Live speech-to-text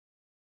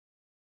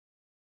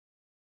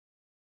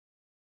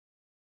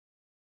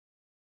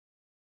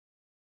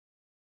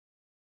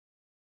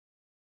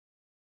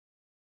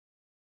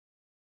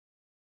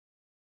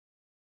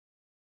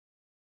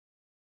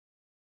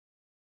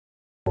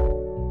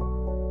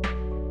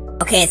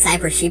Okay, it's time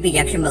for sheep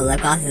ejection, but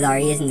lip gloss is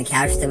already using the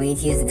couch, so we need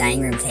to use the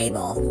dining room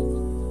table.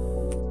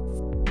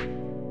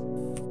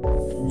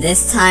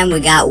 This time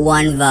we got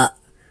one vote.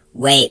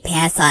 Wait,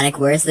 Panasonic,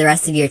 where's the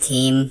rest of your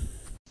team?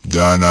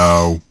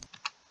 Dunno.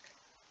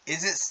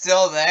 Is it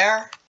still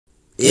there?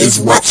 Is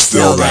what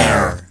still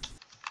there?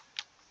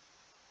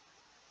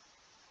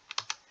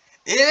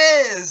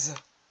 It is!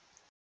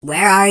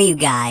 Where are you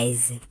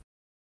guys?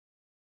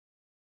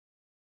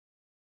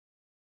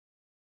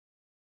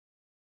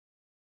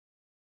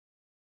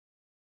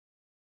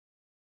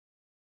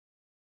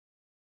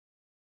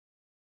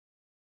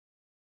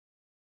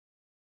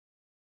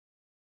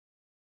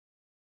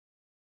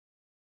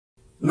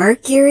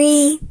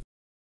 Mercury?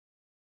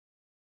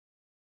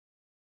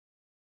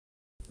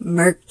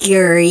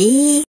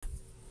 Mercury?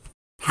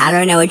 How do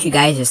I know what you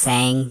guys are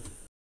saying?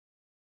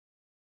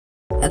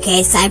 Okay,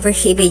 it's time for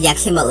sheep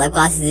ejection, but lip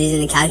gloss is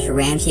using the couch for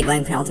random sheep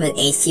going penultimate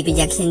 8 sheep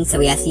ejection, so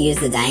we have to use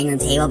the dining room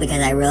table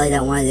because I really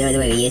don't want to do it the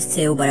way we used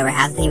to, whatever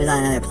half the team is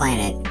on another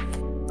planet.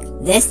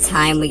 This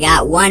time we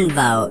got one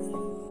vote.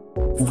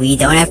 We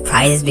don't have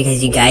prizes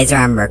because you guys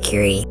are on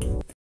Mercury.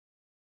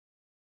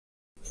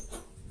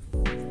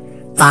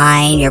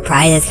 Fine, your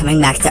prize is coming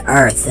back to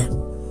Earth.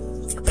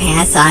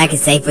 Panasonic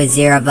is safe with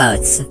 0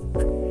 votes.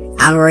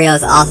 Amarillo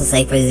is also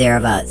safe with 0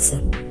 votes.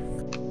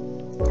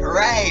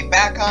 Hooray,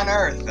 back on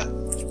Earth!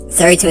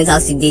 32 and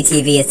LCD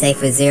TV is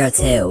safe with 0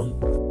 too.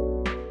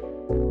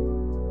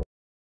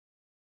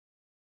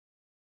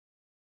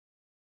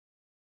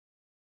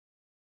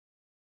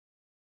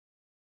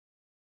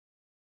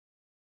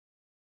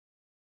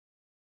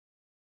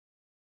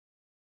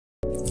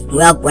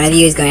 Well, one of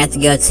you is going to have to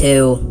go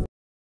to...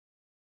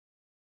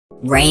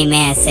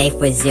 Rayman is safe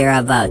with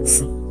 0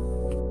 votes.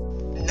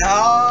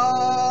 No!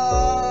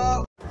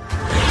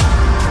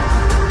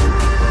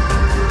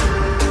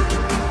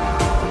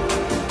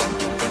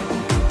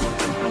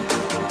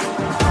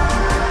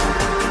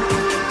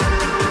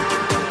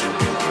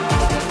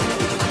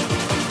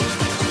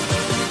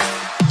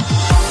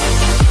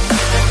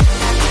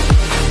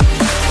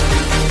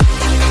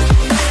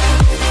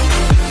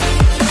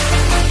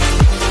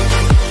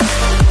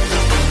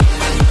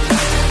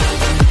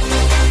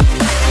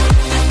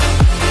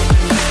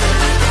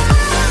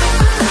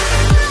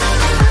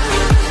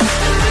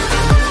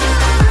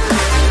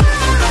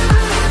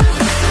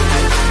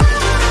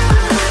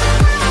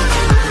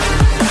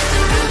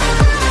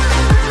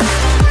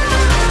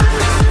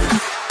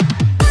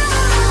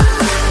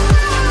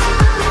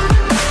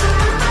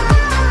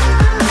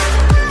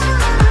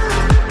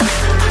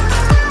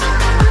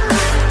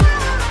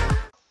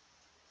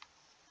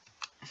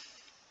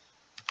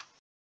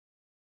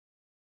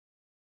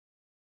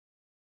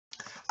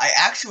 I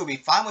actually would be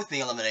fine with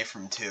being eliminated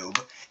from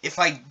TEWB if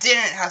I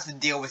didn't have to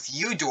deal with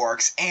you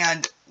dorks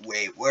and...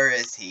 Wait, where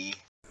is he?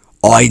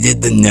 I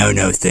did the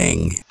no-no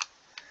thing.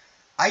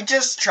 I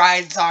just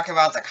tried to talk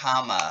about the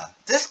comma.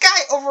 This guy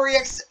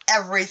overreacts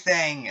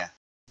everything!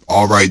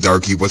 Alright,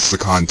 Darky, what's the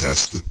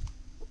contest?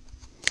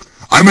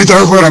 I'm a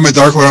Dark Lord, I'm a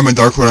Dark Lord, I'm a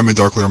Dark Lord, I'm a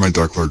Dark Lord, I'm a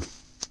Dark Lord.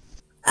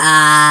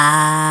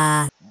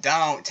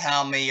 Don't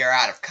tell me you're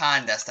out of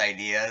contest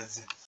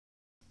ideas.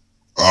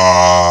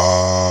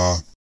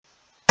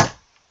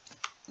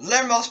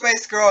 Limbo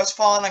Space Girl has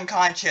fallen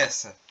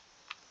unconscious.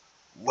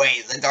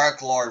 Wait, the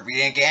Dark Lord, we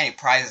didn't get any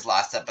prizes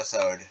last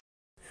episode.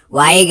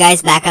 Why are you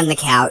guys back on the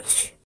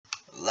couch?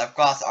 Lip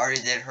Gloss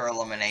already did her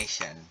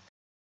elimination.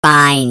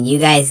 Fine, you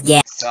guys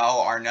get... So,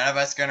 are none of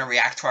us gonna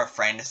react to our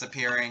friend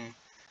disappearing?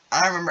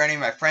 I don't remember any of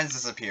my friends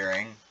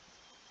disappearing.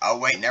 Oh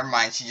wait, never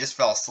mind, she just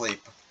fell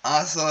asleep.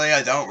 Honestly,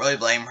 I don't really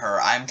blame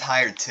her, I'm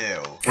tired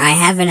too. I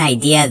have an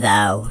idea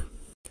though.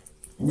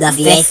 The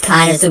 5th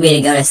contest will be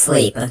to go to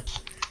sleep.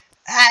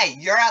 Hey,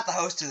 you're not the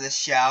host of this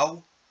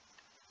show.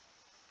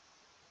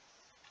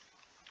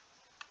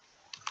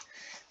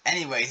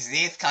 Anyways, the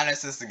 8th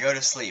contest is to go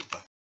to sleep.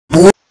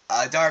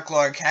 Dark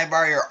Lord, can I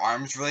borrow your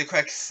arms really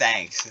quick?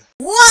 Thanks.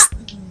 What?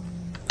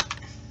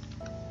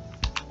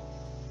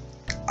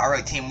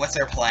 Alright team, what's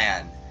their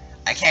plan?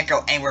 I can't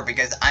go anywhere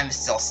because I'm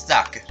still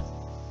stuck.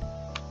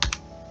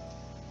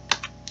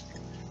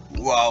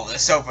 Whoa, the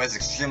sofa is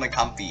extremely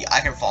comfy.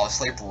 I can fall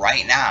asleep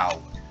right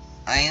now.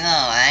 I know,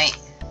 right?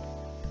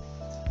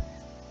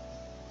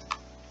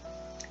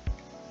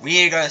 We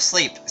need to go to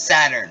sleep.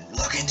 Saturn,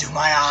 look into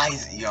my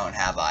eyes. You don't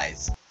have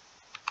eyes.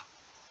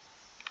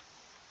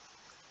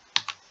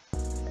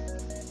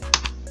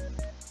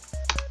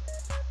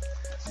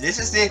 This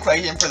is the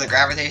equation for the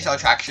gravitational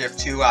attraction of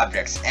two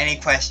objects. Any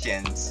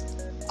questions?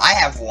 I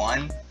have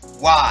one.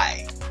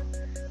 Why?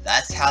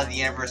 That's how the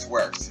universe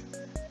works.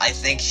 I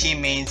think she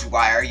means,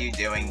 why are you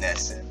doing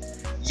this?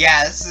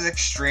 Yeah, this is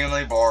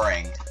extremely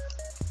boring.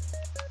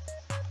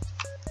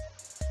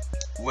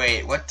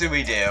 Wait, what do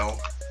we do?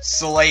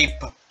 Sleep.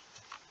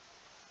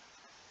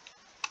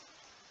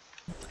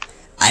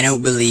 I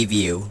don't believe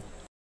you.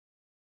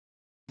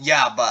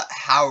 Yeah, but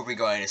how are we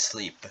going to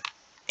sleep?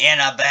 In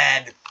a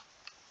bed.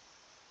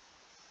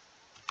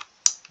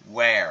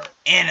 Where?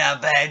 In a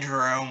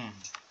bedroom.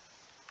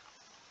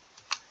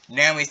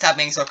 Naomi, stop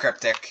being so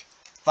cryptic.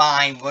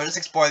 Fine, we'll just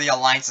explore the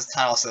Alliance's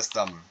tunnel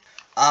system.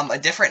 A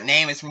different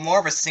name is more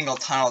of a single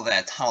tunnel than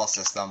a tunnel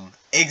system.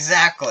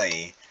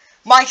 Exactly.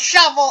 My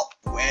shovel!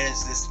 Where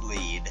does this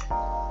lead?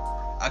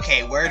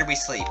 Okay, where do we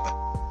sleep?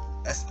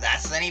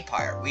 That's any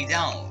part. We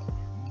don't.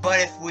 But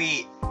if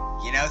we...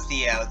 You know,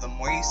 Theo, the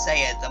more you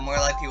say it, the more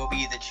likely it will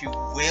be that you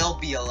will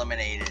be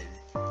eliminated.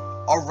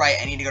 Alright,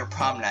 I need to go to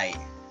prom night.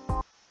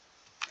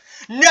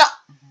 No!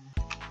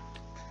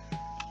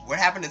 What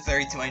happened to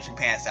 32 inch in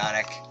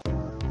Panasonic?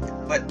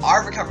 But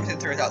our recovery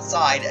sensor is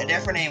outside. A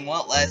different name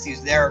won't let us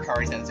use their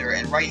recovery sensor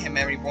and write him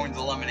everyone's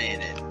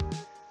eliminated.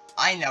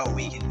 I know what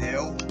we can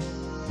do.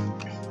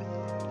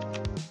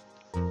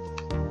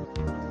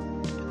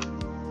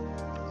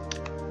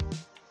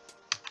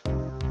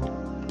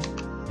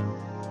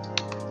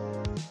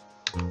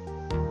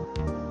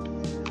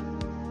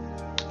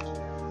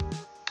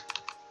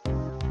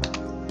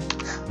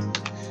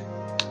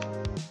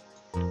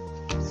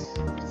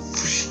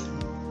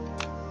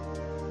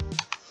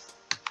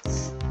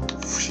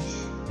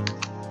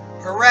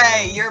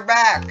 Hooray, you're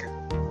back!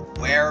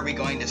 Where are we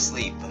going to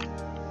sleep?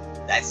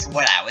 That's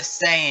what I was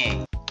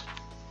saying.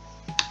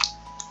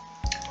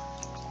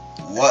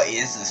 What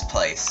is this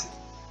place?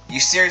 You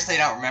seriously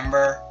don't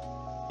remember?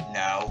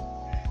 No.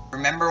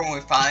 Remember when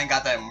we finally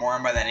got that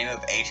moron by the name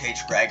of H.H.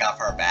 Greg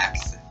off our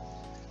backs?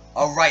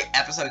 Oh right,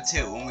 episode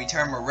 2, when we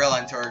turned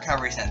Marilla into a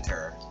recovery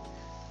center.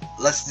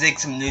 Let's dig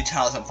some new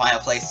tunnels and find a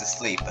place to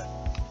sleep.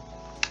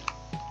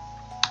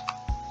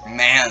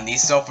 Man,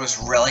 these sofas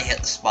really hit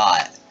the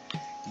spot.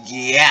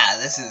 Yeah,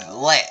 this is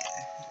lit.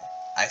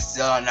 I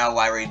still don't know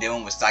why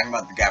redoing was talking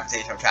about the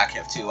gravitational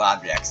attraction of two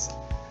objects.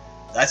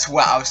 That's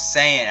what I was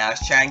saying. I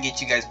was trying to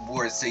get you guys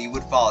bored so you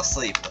would fall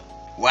asleep.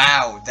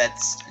 Wow,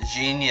 that's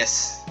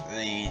genius. What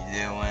are you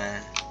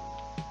doing?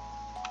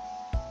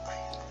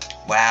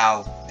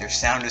 Wow, they're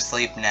sound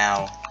asleep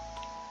now.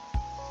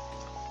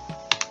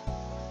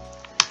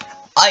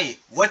 Aye,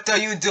 what are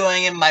you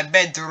doing in my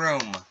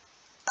bedroom?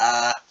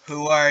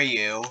 Who are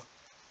you?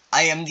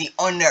 I am the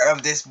owner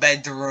of this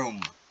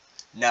bedroom.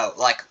 No,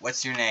 like,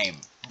 what's your name?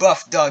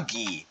 Buff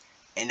Doggy.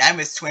 And I'm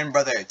his twin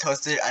brother,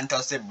 Toasted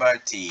Untoasted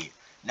Bertie.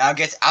 Now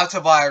get out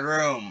of our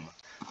room.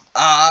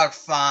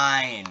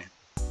 Fine.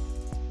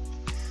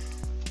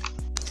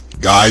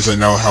 Guys, I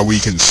know how we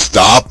can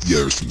stop the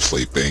others from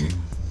sleeping.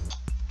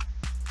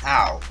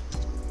 How?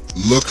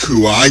 Look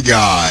who I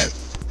got.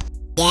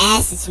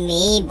 Yes, it's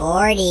me,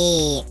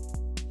 Bordy.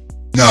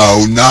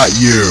 No, not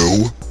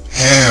you.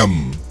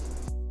 Him.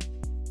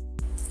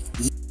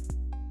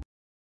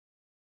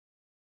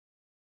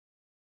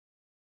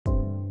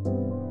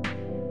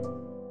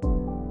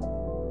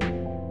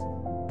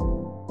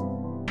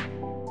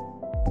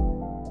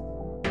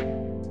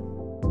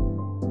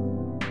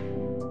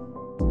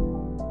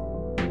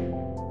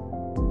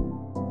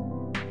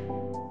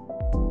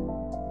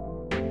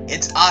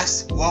 It's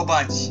us, Whoa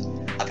Bunch.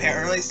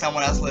 Apparently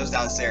someone else lives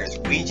downstairs.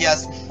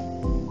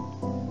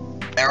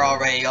 They're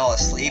already all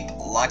asleep?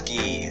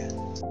 Lucky.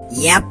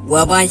 Yep,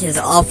 Whoa Bunch is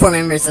all 4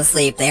 members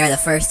asleep. They are the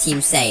first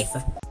team safe.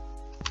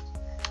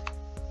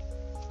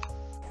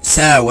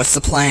 So, what's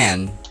the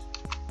plan?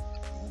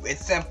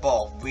 It's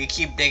simple. We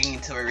keep digging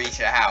until we reach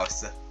a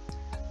house.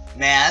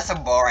 Man, that's a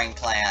boring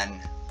plan.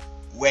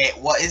 Wait,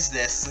 what is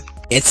this?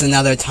 It's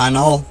another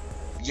tunnel?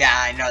 Yeah,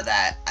 I know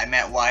that. I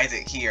meant, why is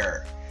it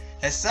here?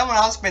 Has someone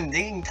else been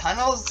digging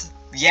tunnels?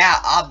 Yeah,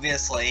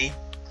 obviously.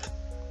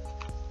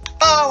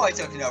 Oh, I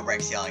took no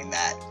breaks yelling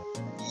that.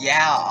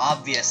 Yeah,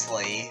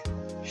 obviously.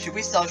 Should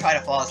we still try to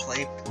fall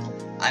asleep?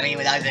 I mean,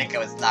 without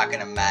Jacob, it's not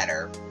gonna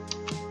matter.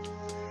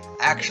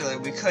 Actually,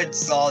 we could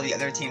stall the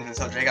other teams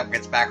until Jacob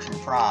gets back from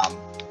prom.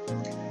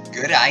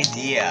 Good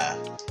idea.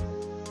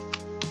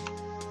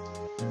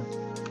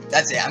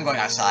 That's it, I'm going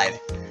outside.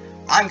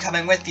 I'm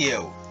coming with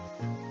you.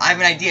 I have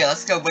an idea,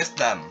 let's go with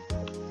them.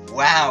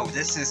 Wow,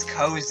 this is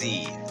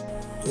cozy.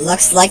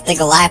 Looks like the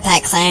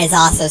Galactic clan is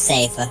also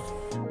safe.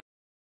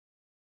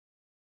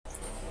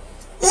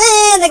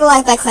 The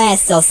Galactic clan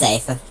is still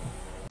safe.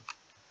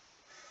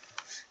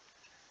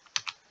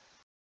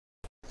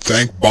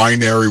 Thank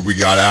binary we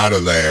got out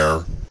of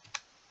there.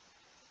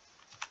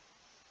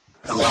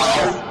 Hello?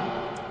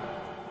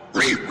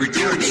 Wait, we're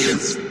doing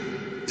is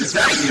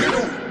that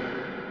you?